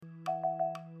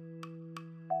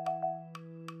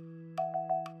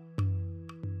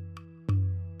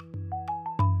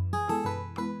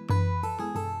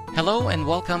Hello and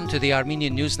welcome to the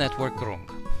Armenian News Network Grung.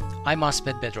 I'm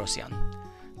Asbed Bedrosian.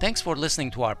 Thanks for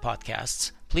listening to our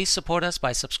podcasts. Please support us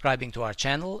by subscribing to our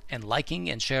channel and liking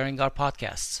and sharing our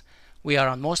podcasts. We are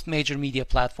on most major media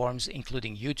platforms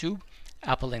including YouTube,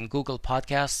 Apple and Google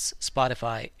Podcasts,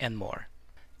 Spotify, and more.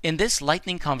 In this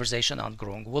lightning conversation on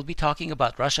Grung, we'll be talking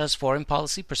about Russia's foreign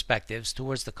policy perspectives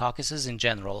towards the Caucasus in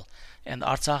general and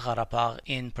Artsakh-Qarabakh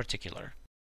in particular.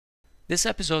 This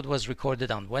episode was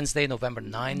recorded on Wednesday, November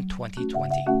 9,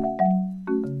 2020.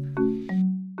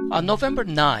 On November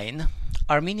 9,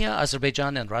 Armenia,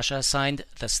 Azerbaijan, and Russia signed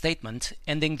the statement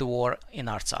ending the war in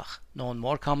Artsakh, known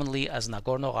more commonly as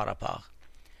Nagorno-Karabakh.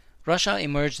 Russia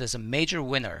emerged as a major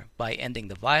winner by ending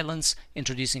the violence,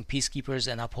 introducing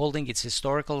peacekeepers, and upholding its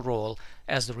historical role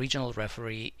as the regional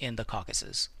referee in the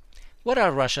Caucasus. What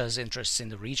are Russia's interests in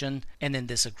the region and in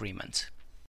this agreement?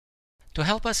 To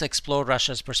help us explore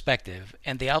Russia's perspective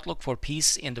and the outlook for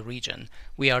peace in the region,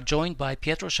 we are joined by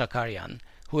Pietro Shakarian,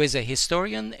 who is a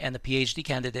historian and a PhD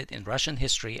candidate in Russian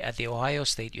history at The Ohio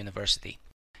State University.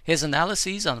 His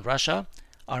analyses on Russia,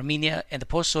 Armenia, and the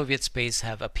post-Soviet space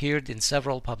have appeared in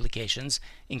several publications,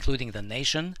 including The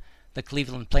Nation, the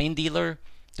Cleveland Plain Dealer,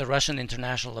 the Russian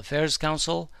International Affairs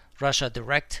Council, Russia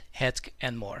Direct, Hetk,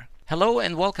 and more. Hello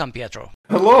and welcome, Pietro.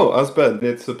 Hello, Asbed.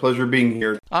 It's a pleasure being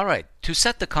here. All right. To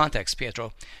set the context,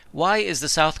 Pietro, why is the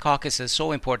South Caucasus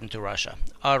so important to Russia?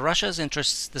 Are Russia's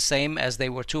interests the same as they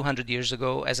were 200 years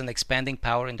ago as an expanding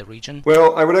power in the region?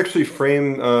 Well, I would actually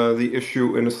frame the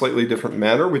issue in a slightly different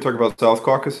manner. We talk about South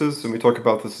Caucasus, and we talk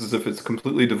about this as if it's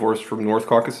completely divorced from North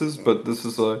Caucasus, but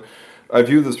I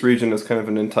view this region as kind of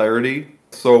an entirety.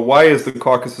 So why is the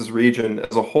Caucasus region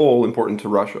as a whole important to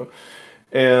Russia?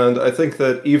 And I think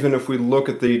that even if we look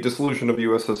at the dissolution of the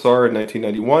USSR in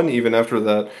 1991, even after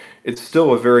that, it's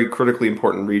still a very critically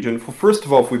important region. Well, first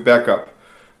of all, if we back up,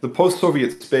 the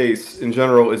post-Soviet space in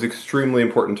general is extremely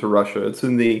important to Russia. It's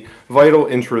in the vital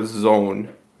interest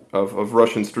zone of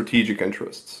Russian strategic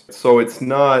interests. So it's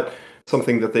not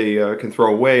something that they can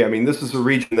throw away. I mean, this is a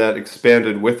region that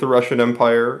expanded with the Russian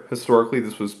Empire. Historically,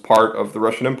 this was part of the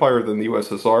Russian Empire, then the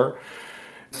USSR.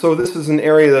 So this is an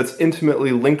area that's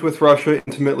intimately linked with Russia,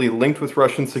 intimately linked with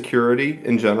Russian security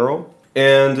in general.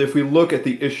 And if we look at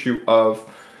the issue of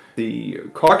the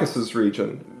Caucasus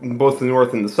region, both the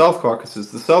North and the South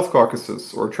Caucasus,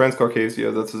 or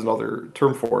Transcaucasia, that's another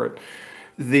term for it,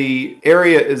 the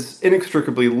area is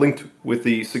inextricably linked with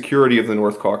the security of the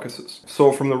North Caucasus.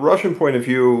 So from the Russian point of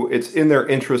view, it's in their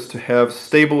interest to have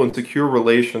stable and secure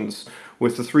relations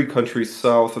with the three countries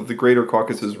south of the Greater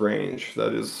Caucasus Range,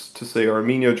 that is to say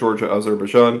Armenia, Georgia,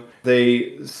 Azerbaijan.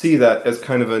 They see that as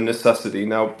kind of a necessity.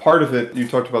 Now, part of it, you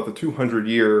talked about the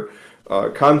 200-year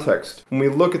context. When we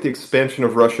look at the expansion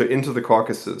of Russia into the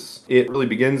Caucasus, it really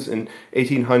begins in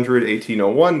 1800,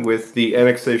 1801 with the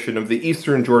annexation of the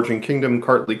Eastern Georgian Kingdom,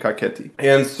 Kartli-Kakheti.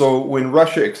 And so when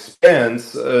Russia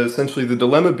expands, essentially the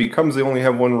dilemma becomes they only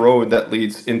have one road that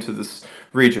leads into this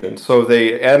region. So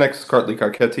they annex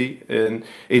Kartli-Kakheti in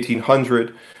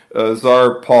 1800.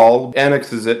 Tsar Paul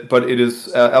annexes it, but it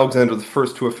is Alexander I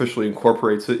who officially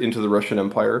incorporates it into the Russian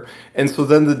Empire. And so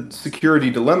then the security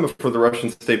dilemma for the Russian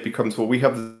state becomes, well, we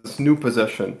have this new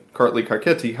possession,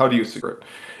 Kartli-Kakheti, how do you secure it?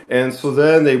 And so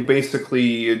then they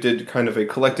basically did kind of a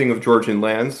collecting of Georgian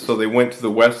lands. So they went to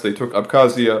the west, they took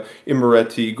Abkhazia,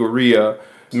 Imereti, Guria,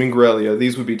 Mingrelia.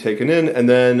 These would be taken in, and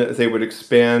then they would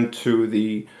expand to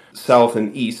the south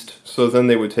and east. So then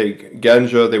they would take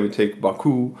Ganja, they would take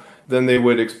Baku, then they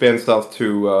would expand south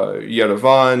to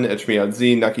Yerevan,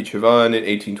 Echmiadzin, Nakhichevan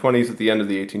in 1820s, at the end of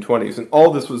the 1820s. And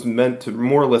all this was meant to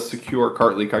more or less secure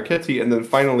Kartli-Kakheti. And then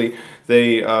finally,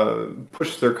 they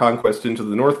pushed their conquest into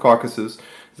the North Caucasus.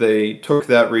 They took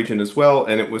that region as well,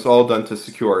 and it was all done to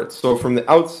secure it. So from the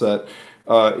outset,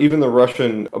 even the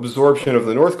Russian absorption of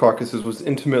the North Caucasus was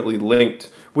intimately linked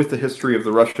with the history of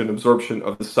the Russian absorption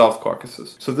of the South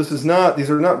Caucasus. So these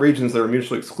are not regions that are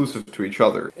mutually exclusive to each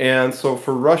other. And so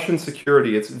for Russian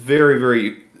security, it's very,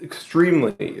 very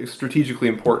extremely strategically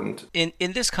important.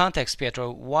 In this context,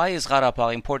 Pietro, why is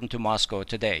Karabakh important to Moscow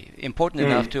today? Important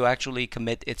enough to actually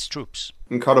commit its troops?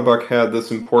 And Karabakh had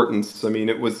this importance. I mean,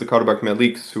 it was the Karabakh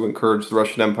Meliks who encouraged the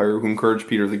Russian Empire, who encouraged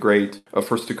Peter the Great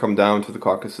first to come down to the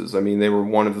Caucasus. I mean, they were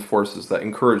one of the forces that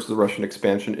encouraged the Russian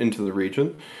expansion into the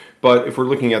region. But if we're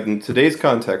looking at in today's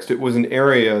context, it was an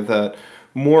area that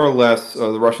more or less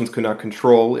the Russians could not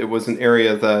control. It was an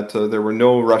area that there were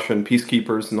no Russian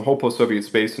peacekeepers in the whole post-Soviet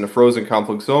space. In a frozen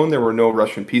conflict zone, there were no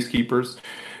Russian peacekeepers.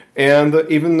 And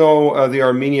even though the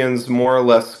Armenians more or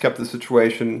less kept the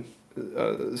situation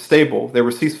stable, there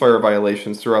were ceasefire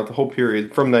violations throughout the whole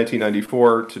period from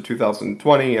 1994 to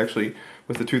 2020, actually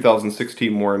with the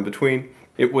 2016 war in between.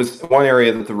 It was one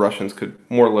area that the Russians could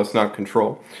more or less not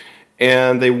control.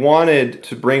 And they wanted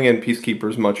to bring in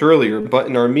peacekeepers much earlier, but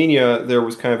in Armenia, there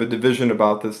was kind of a division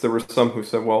about this. There were some who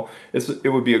said, well,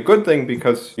 it would be a good thing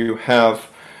because you have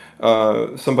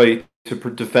somebody to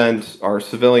defend our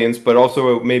civilians, but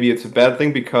also maybe it's a bad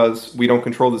thing because we don't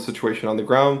control the situation on the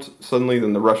ground suddenly,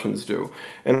 then the Russians do.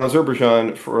 And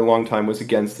Azerbaijan, for a long time, was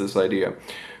against this idea.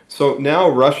 So now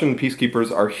Russian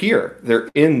peacekeepers are here. They're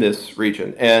in this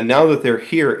region. And now that they're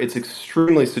here, it's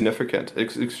extremely significant.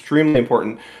 It's extremely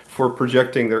important for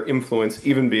projecting their influence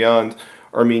even beyond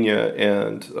Armenia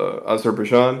and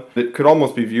Azerbaijan. It could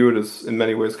almost be viewed as, in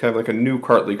many ways, kind of like a new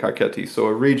Kartli Kakheti, so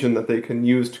a region that they can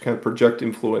use to kind of project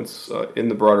influence in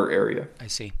the broader area. I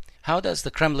see. How does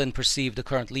the Kremlin perceive the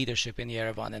current leadership in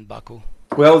Yerevan and Baku?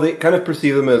 Well, they kind of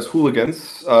perceive them as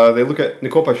hooligans. They look at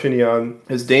Nikol Pashinyan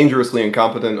as dangerously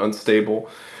incompetent, unstable,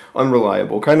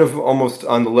 unreliable, kind of almost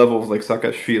on the level of like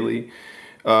Saakashvili.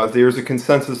 There's a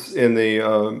consensus in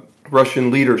the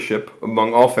Russian leadership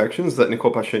among all factions that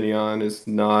Nikol Pashinyan is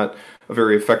not a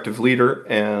very effective leader,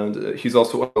 and he's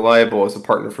also unreliable as a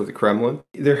partner for the Kremlin.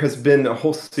 There has been a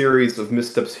whole series of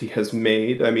missteps he has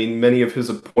made. I mean, many of his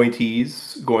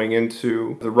appointees, going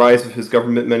into the rise of his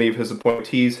government, many of his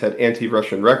appointees had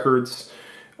anti-Russian records.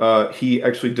 He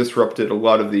actually disrupted a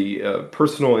lot of the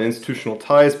personal and institutional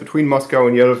ties between Moscow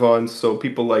and Yerevan, so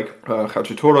people like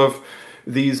Khachatorov,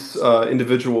 these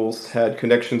individuals had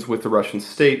connections with the Russian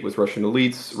state, with Russian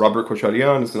elites. Robert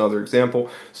Kocharyan is another example.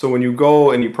 So when you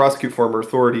go and you prosecute former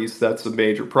authorities, that's a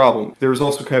major problem. There's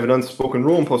also kind of an unspoken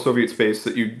rule in post-Soviet space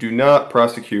that you do not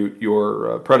prosecute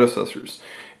your predecessors.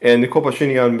 And Nikol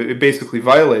Pashinyan basically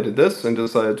violated this and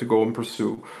decided to go and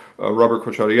pursue Robert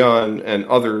Kocharyan and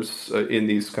others in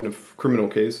these kind of criminal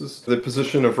cases. The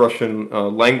position of Russian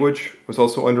language was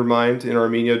also undermined in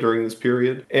Armenia during this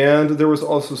period. And there was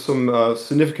also some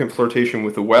significant flirtation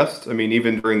with the West. I mean,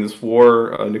 even during this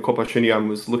war, Nikol Pashinyan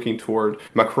was looking toward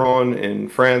Macron in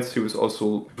France. He was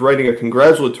also writing a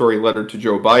congratulatory letter to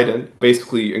Joe Biden,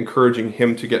 basically encouraging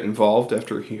him to get involved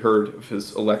after he heard of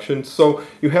his election. So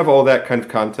you have all that kind of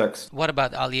context. What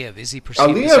about Aliyev? Is he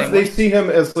perceived the same way? They see him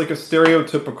as like a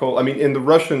stereotypical, I mean, in the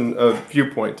Russian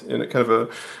viewpoint, in a kind of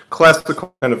a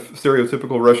classical kind of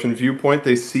stereotypical Russian viewpoint,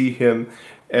 they see him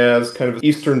as kind of an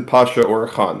Eastern Pasha or a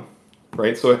Khan,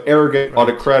 right? So arrogant,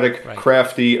 autocratic,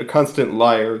 crafty, a constant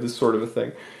liar, this sort of a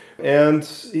thing. And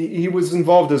he was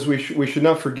involved, as we should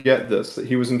not forget this, that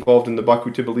he was involved in the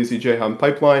Baku-Tbilisi-Ceyhan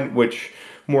pipeline, which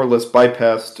more or less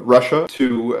bypassed Russia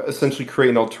to essentially create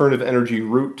an alternative energy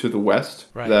route to the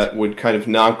west that would kind of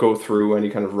not go through any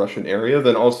kind of Russian area.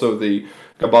 Then also the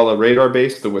Gabala radar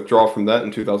base, the withdrawal from that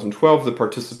in 2012, the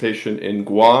participation in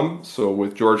Guam, so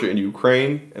with Georgia and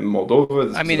Ukraine and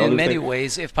Moldova. I mean, in many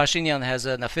ways, if Pashinyan has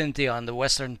an affinity on the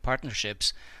Western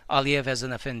partnerships, Aliyev has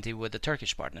an affinity with the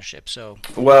Turkish partnership. So,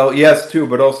 well, yes, too,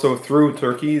 but also through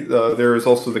Turkey, there is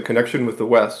also the connection with the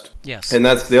West. Yes. And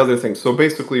that's the other thing. So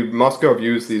basically, Moscow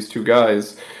views these two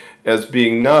guys as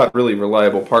being not really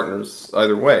reliable partners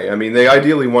either way. I mean, they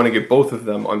ideally want to get both of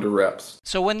them under wraps.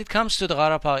 So when it comes to the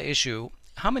Karabakh issue,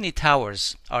 how many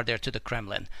towers are there to the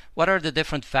Kremlin? What are the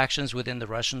different factions within the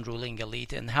Russian ruling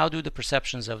elite, and how do the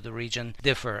perceptions of the region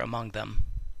differ among them?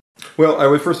 Well, I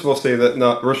would first of all say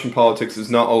that Russian politics is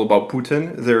not all about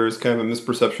Putin. There is kind of a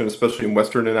misperception, especially in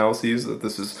Western analyses, that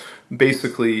this is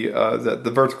basically that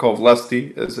the vertical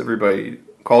vlasti, as everybody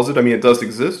calls it. I mean, it does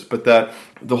exist, but that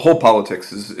the whole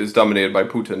politics is dominated by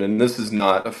Putin, and this is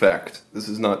not a fact. This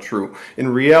is not true. In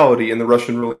reality, in the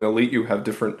Russian ruling elite, you have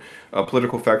different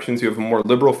political factions. You have a more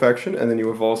liberal faction, and then you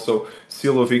have also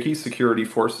Siloviki, security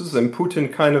forces, and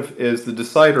Putin kind of is the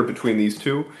decider between these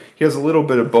two. He has a little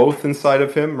bit of both inside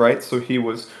of him, right? So he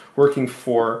was working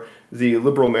for the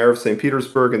liberal mayor of St.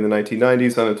 Petersburg in the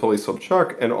 1990s, Anatoly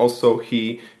Sobchak, and also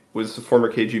he was a former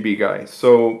KGB guy.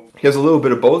 So he has a little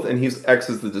bit of both, and he's acts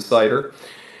as the decider.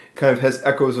 Kind of has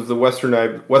echoes of the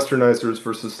Westernizers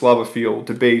versus Slavophile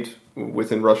debate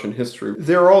within Russian history.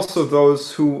 There are also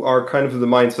those who are kind of the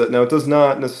mindset, now it does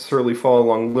not necessarily fall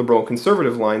along liberal and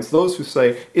conservative lines, those who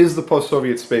say, is the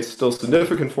post-Soviet space still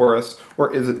significant for us,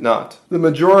 or is it not? The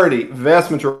majority,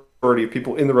 vast majority of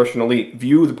people in the Russian elite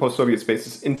view the post-Soviet space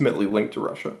as intimately linked to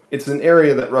Russia. It's an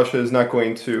area that Russia is not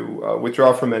going to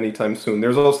withdraw from anytime soon.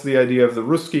 There's also the idea of the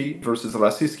Ruski versus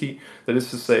Rossiyski, that is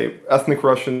to say, ethnic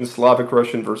Russian, Slavic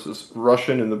Russian versus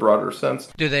Russian in the broader sense.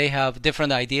 Do they have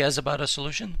different ideas about a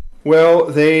solution? Well,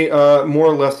 they more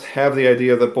or less have the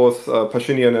idea that both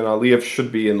Pashinyan and Aliyev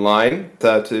should be in line,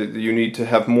 that you need to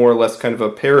have more or less kind of a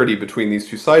parity between these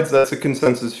two sides. That's a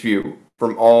consensus view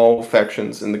from all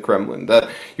factions in the Kremlin. That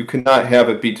you cannot have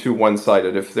it be too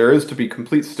one-sided. If there is to be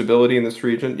complete stability in this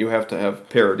region, you have to have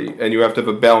parity, and you have to have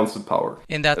a balance of power.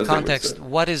 In that context,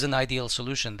 what is an ideal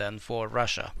solution then for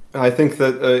Russia? I think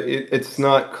that it's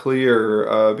not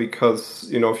clear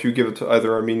because, if you give it to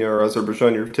either Armenia or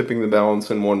Azerbaijan, you're tipping the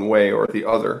balance in one way or the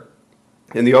other.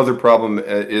 And the other problem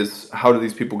is, how do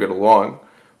these people get along?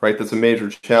 Right, that's a major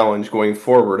challenge going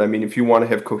forward. I mean, if you want to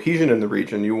have cohesion in the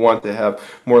region, you want to have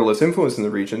more or less influence in the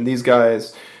region, these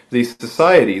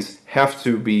societies have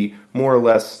to be more or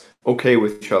less okay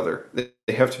with each other.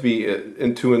 They have to be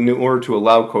in order to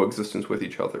allow coexistence with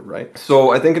each other, right? So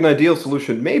I think an ideal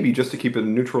solution may be just to keep it a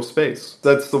neutral space.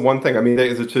 That's the one thing. I mean,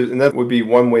 and that would be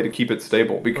one way to keep it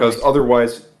stable, because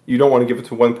otherwise you don't want to give it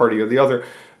to one party or the other.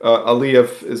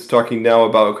 Aliyev is talking now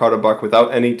about Karabakh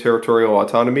without any territorial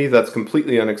autonomy. That's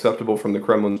completely unacceptable from the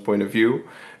Kremlin's point of view.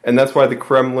 And that's why the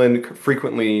Kremlin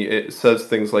frequently says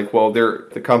things like, well,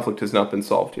 the conflict has not been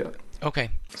solved yet.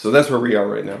 Okay. So that's where we are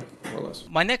right now, more or less.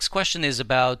 My next question is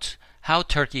about how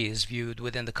Turkey is viewed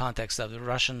within the context of the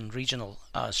Russian regional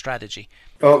strategy.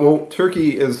 Well,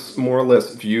 Turkey is more or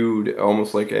less viewed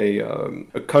almost like a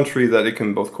country that it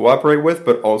can both cooperate with,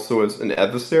 but also as an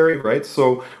adversary, right?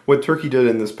 So what Turkey did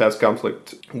in this past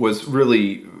conflict was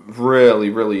really,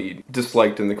 really, really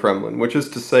disliked in the Kremlin, which is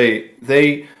to say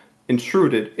they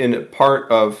intruded in a part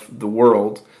of the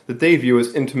world that they view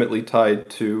as intimately tied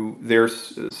to their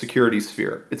security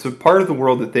sphere. It's a part of the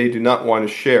world that they do not want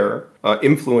to share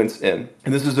influence in.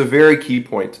 And this is a very key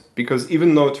point, because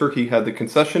even though Turkey had the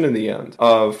concession in the end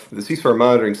of the Ceasefire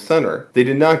Monitoring Center, they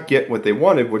did not get what they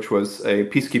wanted, which was a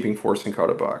peacekeeping force in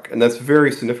Karabakh. And that's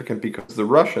very significant because the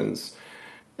Russians,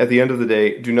 at the end of the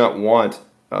day, do not want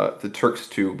the Turks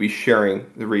to be sharing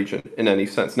the region in any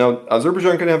sense. Now,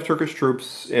 Azerbaijan can have Turkish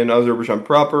troops in Azerbaijan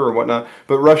proper or whatnot,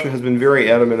 but Russia has been very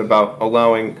adamant about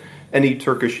allowing any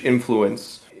Turkish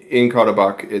influence in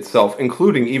Karabakh itself,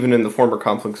 including even in the former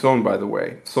conflict zone, by the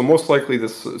way. So most likely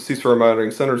this ceasefire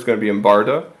monitoring center is going to be in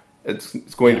Barda. It's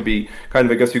going to be kind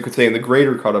of, I guess you could say, in the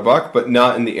greater Karabakh, but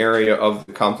not in the area of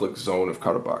the conflict zone of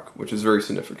Karabakh, which is very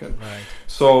significant. Right.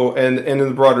 So, and in the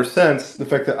broader sense, the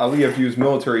fact that Aliyev used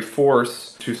military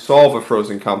force to solve a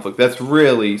frozen conflict, that's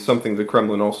really something the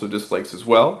Kremlin also dislikes as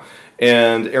well.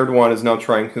 And Erdogan is now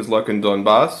trying his luck in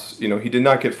Donbass. He did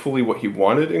not get fully what he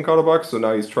wanted in Karabakh, so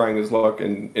now he's trying his luck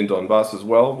in Donbass as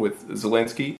well with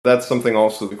Zelensky. That's something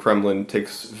also the Kremlin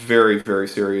takes very, very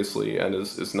seriously and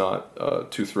is not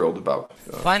too thrilled about.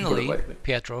 Finally,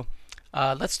 Pietro,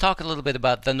 let's talk a little bit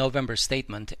about the November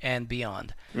statement and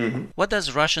beyond. Mm-hmm. What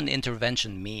does Russian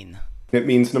intervention mean? It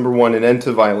means, number one, an end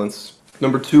to violence.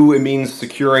 Number two, it means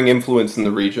securing influence in the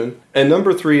region. And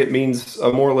number three, it means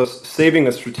more or less saving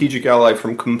a strategic ally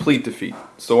from complete defeat.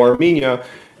 So Armenia,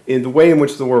 in the way in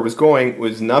which the war was going,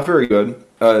 was not very good.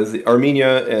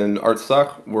 Armenia and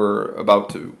Artsakh were about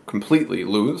to completely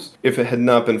lose if it had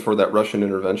not been for that Russian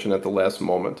intervention at the last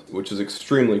moment, which is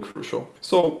extremely crucial.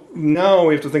 So now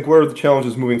we have to think, what are the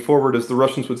challenges moving forward? As the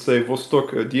Russians would say, Vostok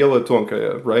дело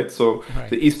тонкое, right? So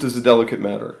the East is a delicate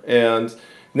matter. And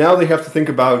now they have to think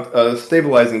about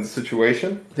stabilizing the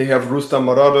situation. They have Rustam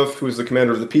Muradov, who is the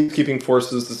commander of the peacekeeping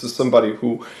forces. This is somebody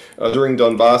who, during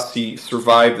Donbass, he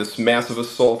survived this massive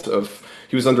assault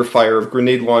he was under fire of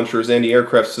grenade launchers,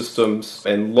 anti-aircraft systems,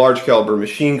 and large-caliber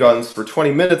machine guns for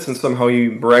 20 minutes, and somehow he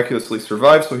miraculously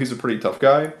survived, so he's a pretty tough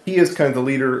guy. He is kind of the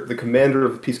leader, the commander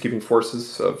of the peacekeeping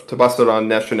forces of Tabasaran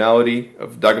nationality,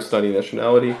 of Dagestani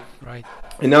nationality. Right.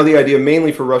 And now the idea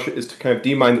mainly for Russia is to kind of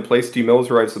demine the place,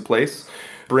 demilitarize the place,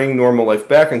 bring normal life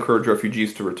back, encourage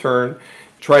refugees to return,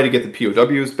 try to get the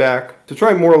POWs back, to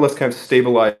try more or less kind of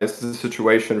stabilize the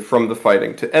situation from the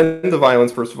fighting, to end the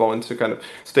violence, first of all, and to kind of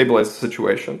stabilize the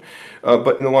situation.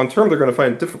 But in the long term, they're going to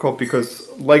find it difficult because,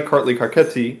 like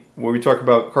Kartli-Kakheti, where we talk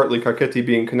about Kartli-Kakheti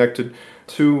being connected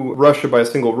to Russia by a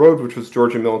single road, which was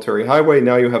Georgia Military Highway,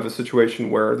 now you have a situation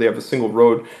where they have a single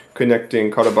road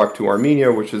connecting Karabakh to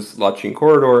Armenia, which is Lachin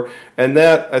Corridor, and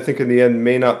that, I think, in the end,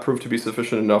 may not prove to be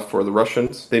sufficient enough for the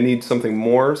Russians. They need something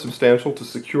more substantial to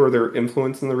secure their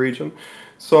influence in the region.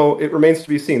 So it remains to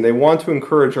be seen. They want to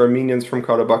encourage Armenians from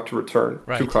Karabakh to return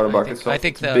to Karabakh itself. I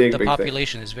think the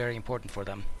population is very important for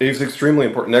them. It is extremely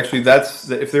important. Actually,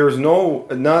 if there is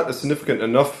not a significant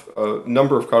enough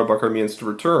number of Karabakh Armenians to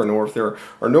return, or if there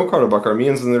are no Karabakh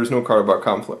Armenians, then there's no Karabakh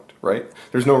conflict, right?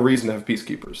 There's no reason to have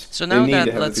peacekeepers. So now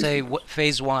that, let's say,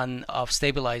 phase one of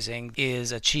stabilizing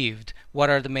is achieved, what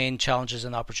are the main challenges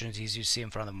and opportunities you see in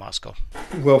front of Moscow?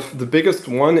 Well, the biggest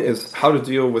one is how to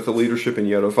deal with the leadership in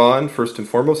Yerevan, first and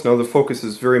foremost. Now the focus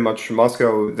is very much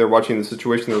Moscow. They're watching the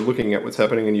situation. They're looking at what's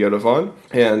happening in Yerevan.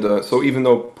 And so even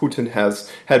though Putin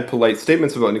has had polite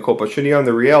statements about Nikol Pashinyan,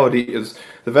 the reality is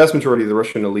the vast majority of the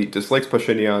Russian elite dislikes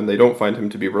Pashinyan. They don't find him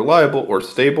to be reliable or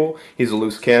stable. He's a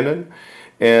loose cannon.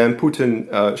 And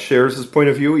Putin shares his point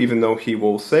of view, even though he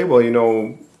will say, well,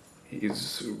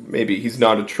 he's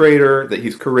not a traitor, that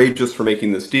he's courageous for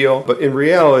making this deal. But in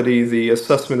reality, the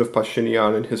assessment of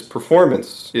Pashinyan and his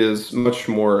performance is much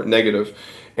more negative.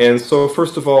 And so,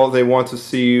 first of all, they want to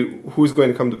see who's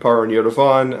going to come to power in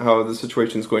Yerevan, how the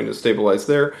situation is going to stabilize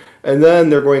there. And then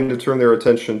they're going to turn their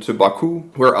attention to Baku,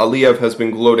 where Aliyev has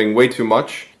been gloating way too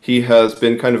much. He has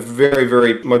been kind of very,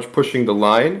 very much pushing the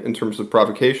line in terms of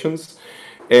provocations.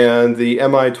 And the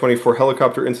Mi-24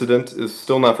 helicopter incident is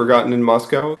still not forgotten in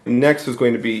Moscow. Next is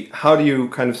going to be, how do you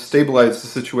kind of stabilize the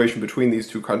situation between these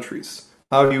two countries?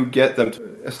 How do you get them to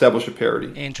establish a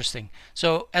parity? Interesting.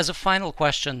 So, as a final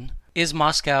question, is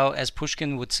Moscow, as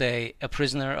Pushkin would say, a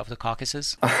prisoner of the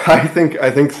Caucasus? I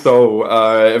think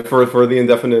so, for the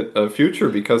indefinite future,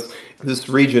 because this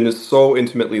region is so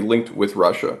intimately linked with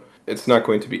Russia. It's not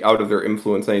going to be out of their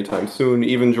influence anytime soon.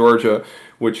 Even Georgia,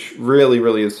 which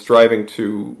really is striving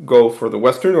to go for the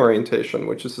Western orientation,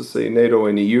 which is to say NATO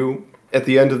and EU. At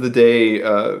the end of the day,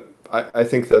 I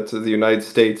think that the United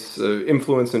States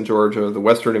influence in Georgia, the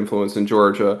Western influence in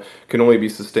Georgia, can only be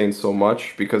sustained so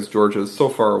much because Georgia is so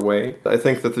far away. I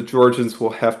think that the Georgians will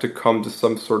have to come to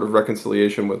some sort of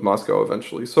reconciliation with Moscow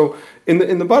eventually. So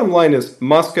in the bottom line is,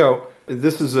 Moscow,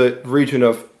 this is a region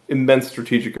of immense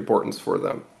strategic importance for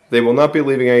them. They will not be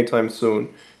leaving anytime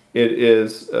soon. It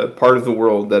is a part of the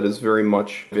world that is very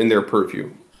much in their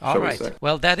purview. All right.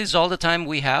 Well, that is all the time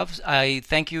we have. I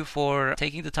thank you for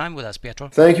taking the time with us, Pietro.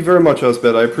 Thank you very much,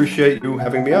 Asbed. I appreciate you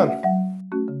having me on.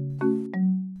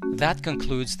 That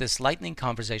concludes this lightning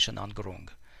conversation on Grung.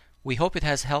 We hope it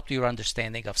has helped your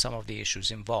understanding of some of the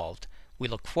issues involved. We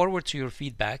look forward to your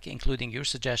feedback, including your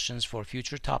suggestions for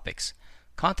future topics.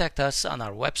 Contact us on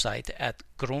our website at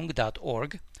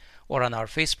grung.org, or on our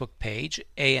Facebook page,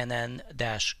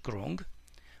 ANN-Grung,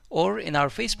 or in our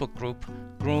Facebook group,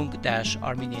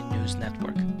 Grung-Armenian News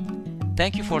Network.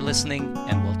 Thank you for listening,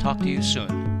 and we'll talk to you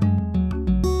soon.